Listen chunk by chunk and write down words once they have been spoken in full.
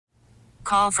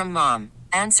Call from mom.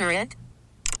 Answer it.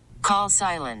 Call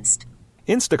silenced.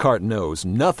 Instacart knows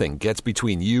nothing gets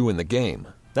between you and the game.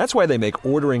 That's why they make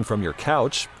ordering from your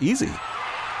couch easy.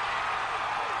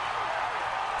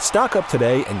 Stock up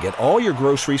today and get all your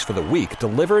groceries for the week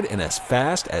delivered in as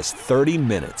fast as 30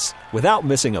 minutes without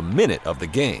missing a minute of the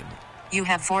game. You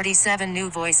have 47 new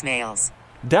voicemails.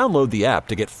 Download the app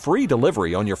to get free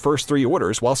delivery on your first 3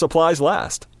 orders while supplies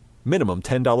last. Minimum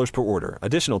 $10 per order.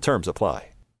 Additional terms apply.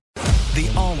 The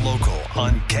All Local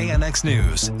on KNX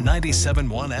News 97.1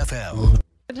 FM.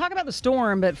 Talk about the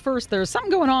storm, but first, there's something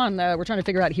going on we're trying to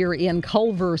figure out here in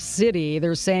Culver City.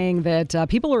 They're saying that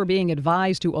people are being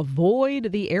advised to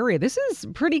avoid the area. This is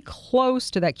pretty close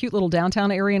to that cute little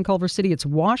downtown area in Culver City. It's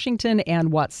Washington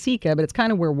and Watseka, but it's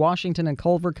kind of where Washington and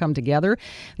Culver come together.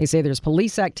 They say there's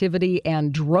police activity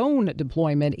and drone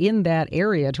deployment in that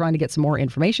area, trying to get some more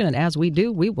information. And as we do,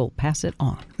 we will pass it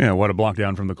on. Yeah, what a block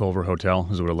down from the Culver Hotel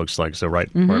is what it looks like. So right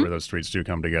wherever those streets do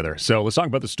come together. So let's talk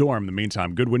about the storm. In the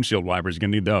meantime, good windshield wipers. You're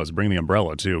going to need those. Bring the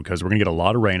umbrella, too, because we're going to get a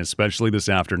lot of rain, especially this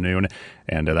afternoon,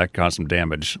 and that caused some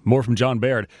damage. More from John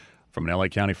Baird from an LA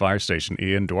County Fire Station,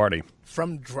 Ian Duarte.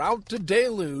 From drought to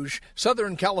deluge,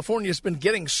 Southern California's been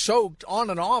getting soaked on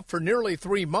and off for nearly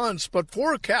 3 months, but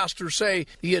forecasters say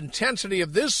the intensity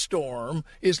of this storm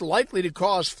is likely to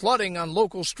cause flooding on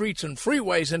local streets and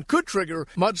freeways and could trigger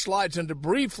mudslides and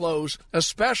debris flows,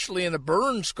 especially in the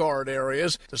burn-scarred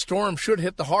areas. The storm should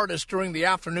hit the hardest during the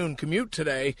afternoon commute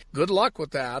today. Good luck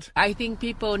with that. I think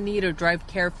people need to drive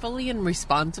carefully and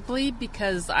responsibly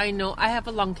because I know I have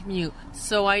a long commute,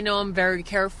 so I know I'm very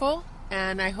careful.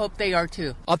 And I hope they are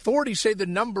too. Authorities say the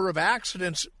number of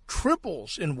accidents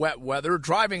triples in wet weather.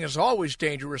 Driving is always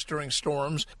dangerous during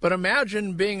storms, but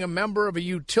imagine being a member of a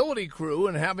utility crew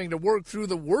and having to work through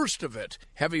the worst of it.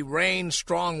 Heavy rain,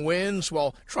 strong winds,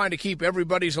 while trying to keep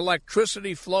everybody's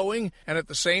electricity flowing and at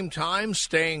the same time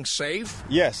staying safe.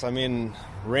 Yes, I mean,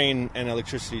 rain and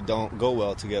electricity don't go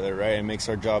well together, right? It makes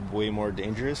our job way more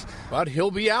dangerous. But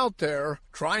he'll be out there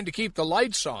trying to keep the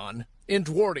lights on. In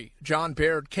Duarte, John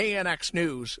Baird, KNX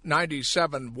News,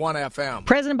 97.1 FM.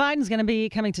 President Biden's going to be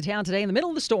coming to town today in the middle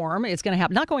of the storm. It's going to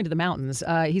happen, not going to the mountains.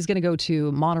 He's going to go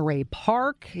to Monterey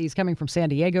Park. He's coming from San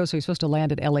Diego, so he's supposed to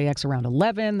land at LAX around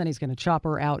 11. Then he's going to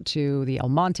chopper out to the El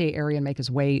Monte area and make his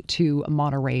way to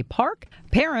Monterey Park.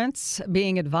 Parents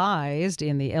being advised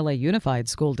in the LA Unified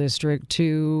School District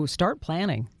to start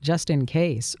planning, just in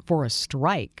case, for a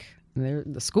strike.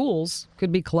 The schools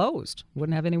could be closed.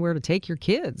 Wouldn't have anywhere to take your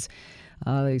kids.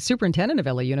 The superintendent of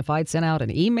LA Unified sent out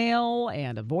an email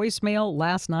and a voicemail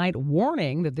last night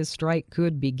warning that this strike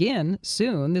could begin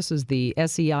soon. This is the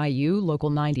SEIU,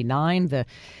 Local 99, the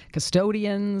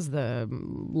custodians, the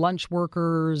lunch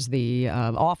workers, the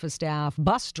office staff,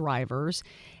 bus drivers.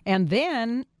 And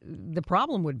then the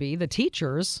problem would be the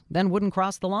teachers then wouldn't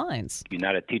cross the lines.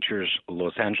 United Teachers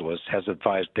Los Angeles has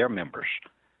advised their members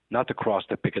not to cross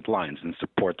the picket lines in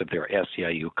support of their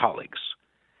SEIU colleagues,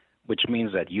 which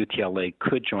means that UTLA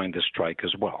could join the strike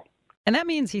as well. And that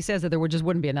means, he says, that there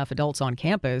wouldn't be enough adults on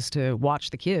campus to watch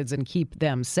the kids and keep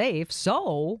them safe,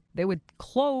 so they would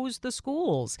close the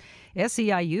schools.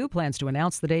 SEIU plans to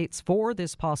announce the dates for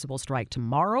this possible strike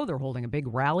tomorrow. They're holding a big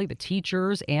rally, the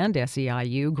teachers and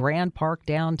SEIU, Grand Park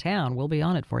downtown. We'll be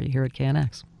on it for you here at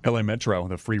KNX. LA Metro,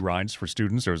 the free rides for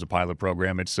students. There's a pilot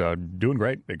program. It's doing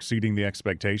great, exceeding the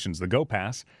expectations. The Go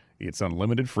Pass, it's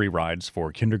unlimited free rides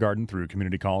for kindergarten through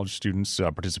community college students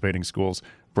participating schools.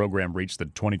 Program reached the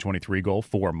 2023 goal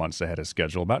 4 months ahead of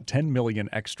schedule. About 10 million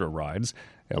extra rides.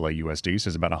 LAUSD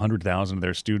says about 100,000 of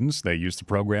their students, they use the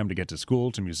program to get to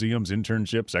school, to museums,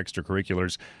 internships,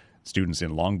 extracurriculars. Students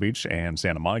in Long Beach and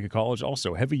Santa Monica College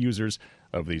also heavy users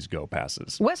of these Go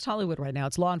Passes. West Hollywood right now,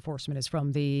 its law enforcement is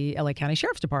from the LA County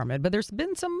Sheriff's Department, but there's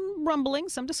been some rumbling,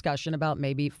 some discussion about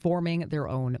maybe forming their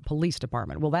own police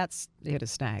department. Well, that's hit a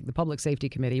snag. The Public Safety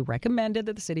Committee recommended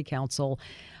that the City Council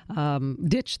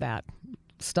ditch that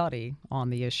study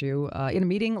on the issue. In a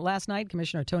meeting last night,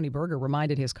 Commissioner Tony Berger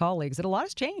reminded his colleagues that a lot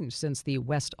has changed since the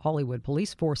West Hollywood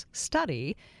Police Force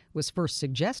study was first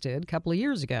suggested a couple of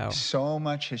years ago. So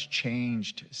much has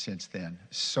changed since then.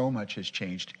 So much has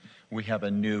changed. We have a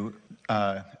new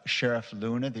Sheriff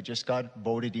Luna that just got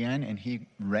voted in, and he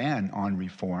ran on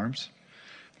reforms.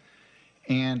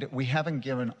 And we haven't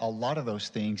given a lot of those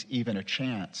things even a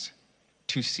chance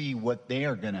to see what they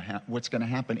are going to what's going to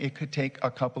happen. It could take a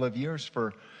couple of years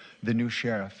for the new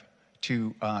sheriff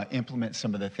to implement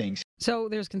some of the things. So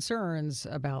there's concerns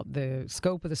about the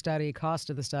scope of the study, cost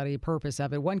of the study, purpose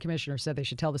of it. One commissioner said they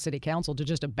should tell the city council to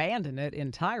just abandon it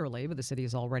entirely, but the city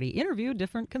has already interviewed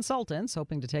different consultants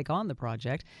hoping to take on the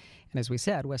project. And as we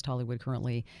said, West Hollywood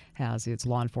currently has its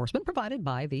law enforcement provided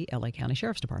by the LA County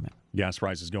Sheriff's Department. Gas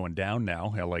prices going down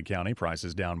now. LA County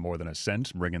prices down more than a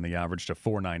cent, bringing the average to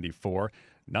 $4.94.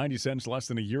 90 cents less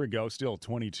than a year ago, still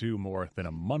 22 more than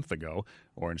a month ago.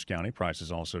 Orange County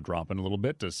prices also dropping a little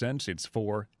bit to cents. It's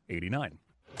 $4.89.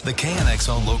 The KNX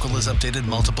All Local is updated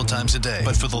multiple times a day.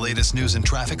 But for the latest news and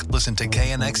traffic, listen to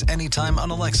KNX anytime on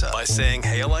Alexa by saying,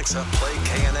 "Hey Alexa, play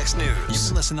KNX News." You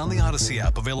can listen on the Odyssey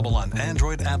app, available on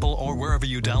Android, Apple, or wherever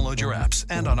you download your apps,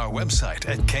 and on our website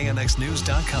at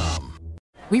knxnews.com.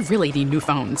 We really need new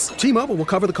phones. T-Mobile will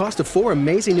cover the cost of 4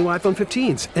 amazing new iPhone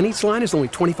 15s, and each line is only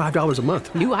 $25 a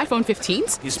month. New iPhone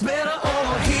 15s? It's better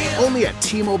over here. Only at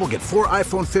T-Mobile, get 4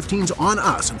 iPhone 15s on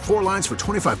us and 4 lines for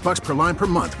 $25 per line per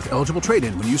month with eligible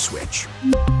trade-in when you switch.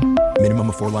 Minimum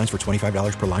of 4 lines for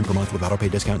 $25 per line per month with autopay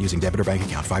discount using debit or bank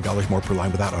account. $5 more per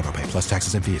line without autopay, plus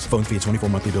taxes and fees. Phone fee at 24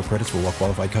 monthly bill credits for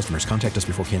well-qualified customers. Contact us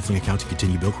before canceling account to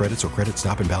continue bill credits or credit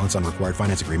stop and balance on required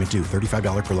finance agreement due.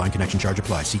 $35 per line connection charge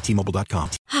applies. See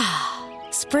T-Mobile.com.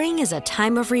 Spring is a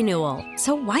time of renewal,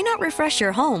 so why not refresh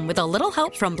your home with a little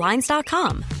help from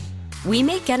Blinds.com? We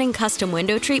make getting custom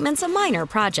window treatments a minor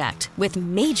project with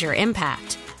major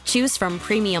impact. Choose from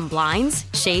premium blinds,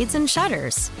 shades, and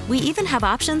shutters. We even have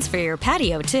options for your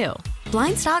patio, too.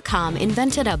 Blinds.com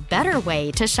invented a better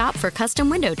way to shop for custom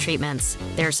window treatments.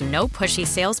 There's no pushy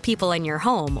salespeople in your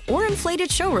home or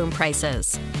inflated showroom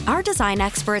prices. Our design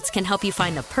experts can help you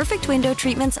find the perfect window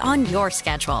treatments on your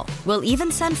schedule. We'll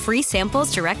even send free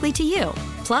samples directly to you.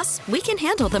 Plus, we can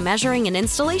handle the measuring and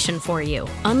installation for you.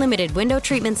 Unlimited window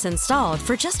treatments installed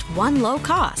for just one low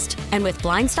cost. And with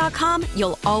Blinds.com,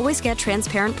 you'll always get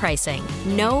transparent pricing.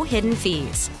 No hidden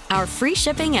fees. Our free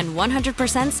shipping and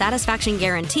 100% satisfaction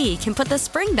guarantee can put the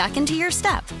spring back into your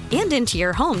step and into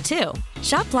your home, too.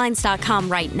 Shop Blinds.com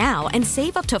right now and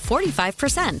save up to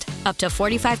 45%. Up to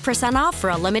 45% off for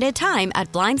a limited time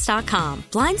at Blinds.com.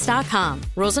 Blinds.com.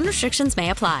 Rules and restrictions may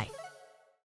apply.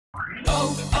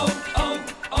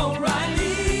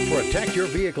 O'Reilly. Protect your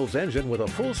vehicle's engine with a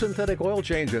full synthetic oil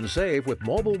change and save with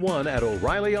Mobile One at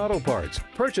O'Reilly Auto Parts.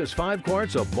 Purchase 5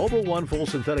 quarts of Mobile One full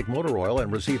synthetic motor oil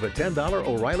and receive a $10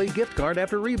 O'Reilly gift card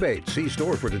after rebate. See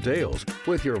store for details.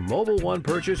 With your Mobile One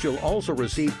purchase, you'll also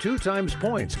receive 2 times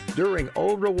points during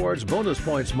O Rewards Bonus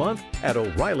Points Month at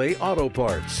O'Reilly Auto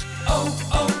Parts.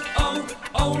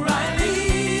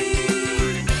 O'Reilly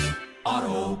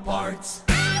Auto Parts.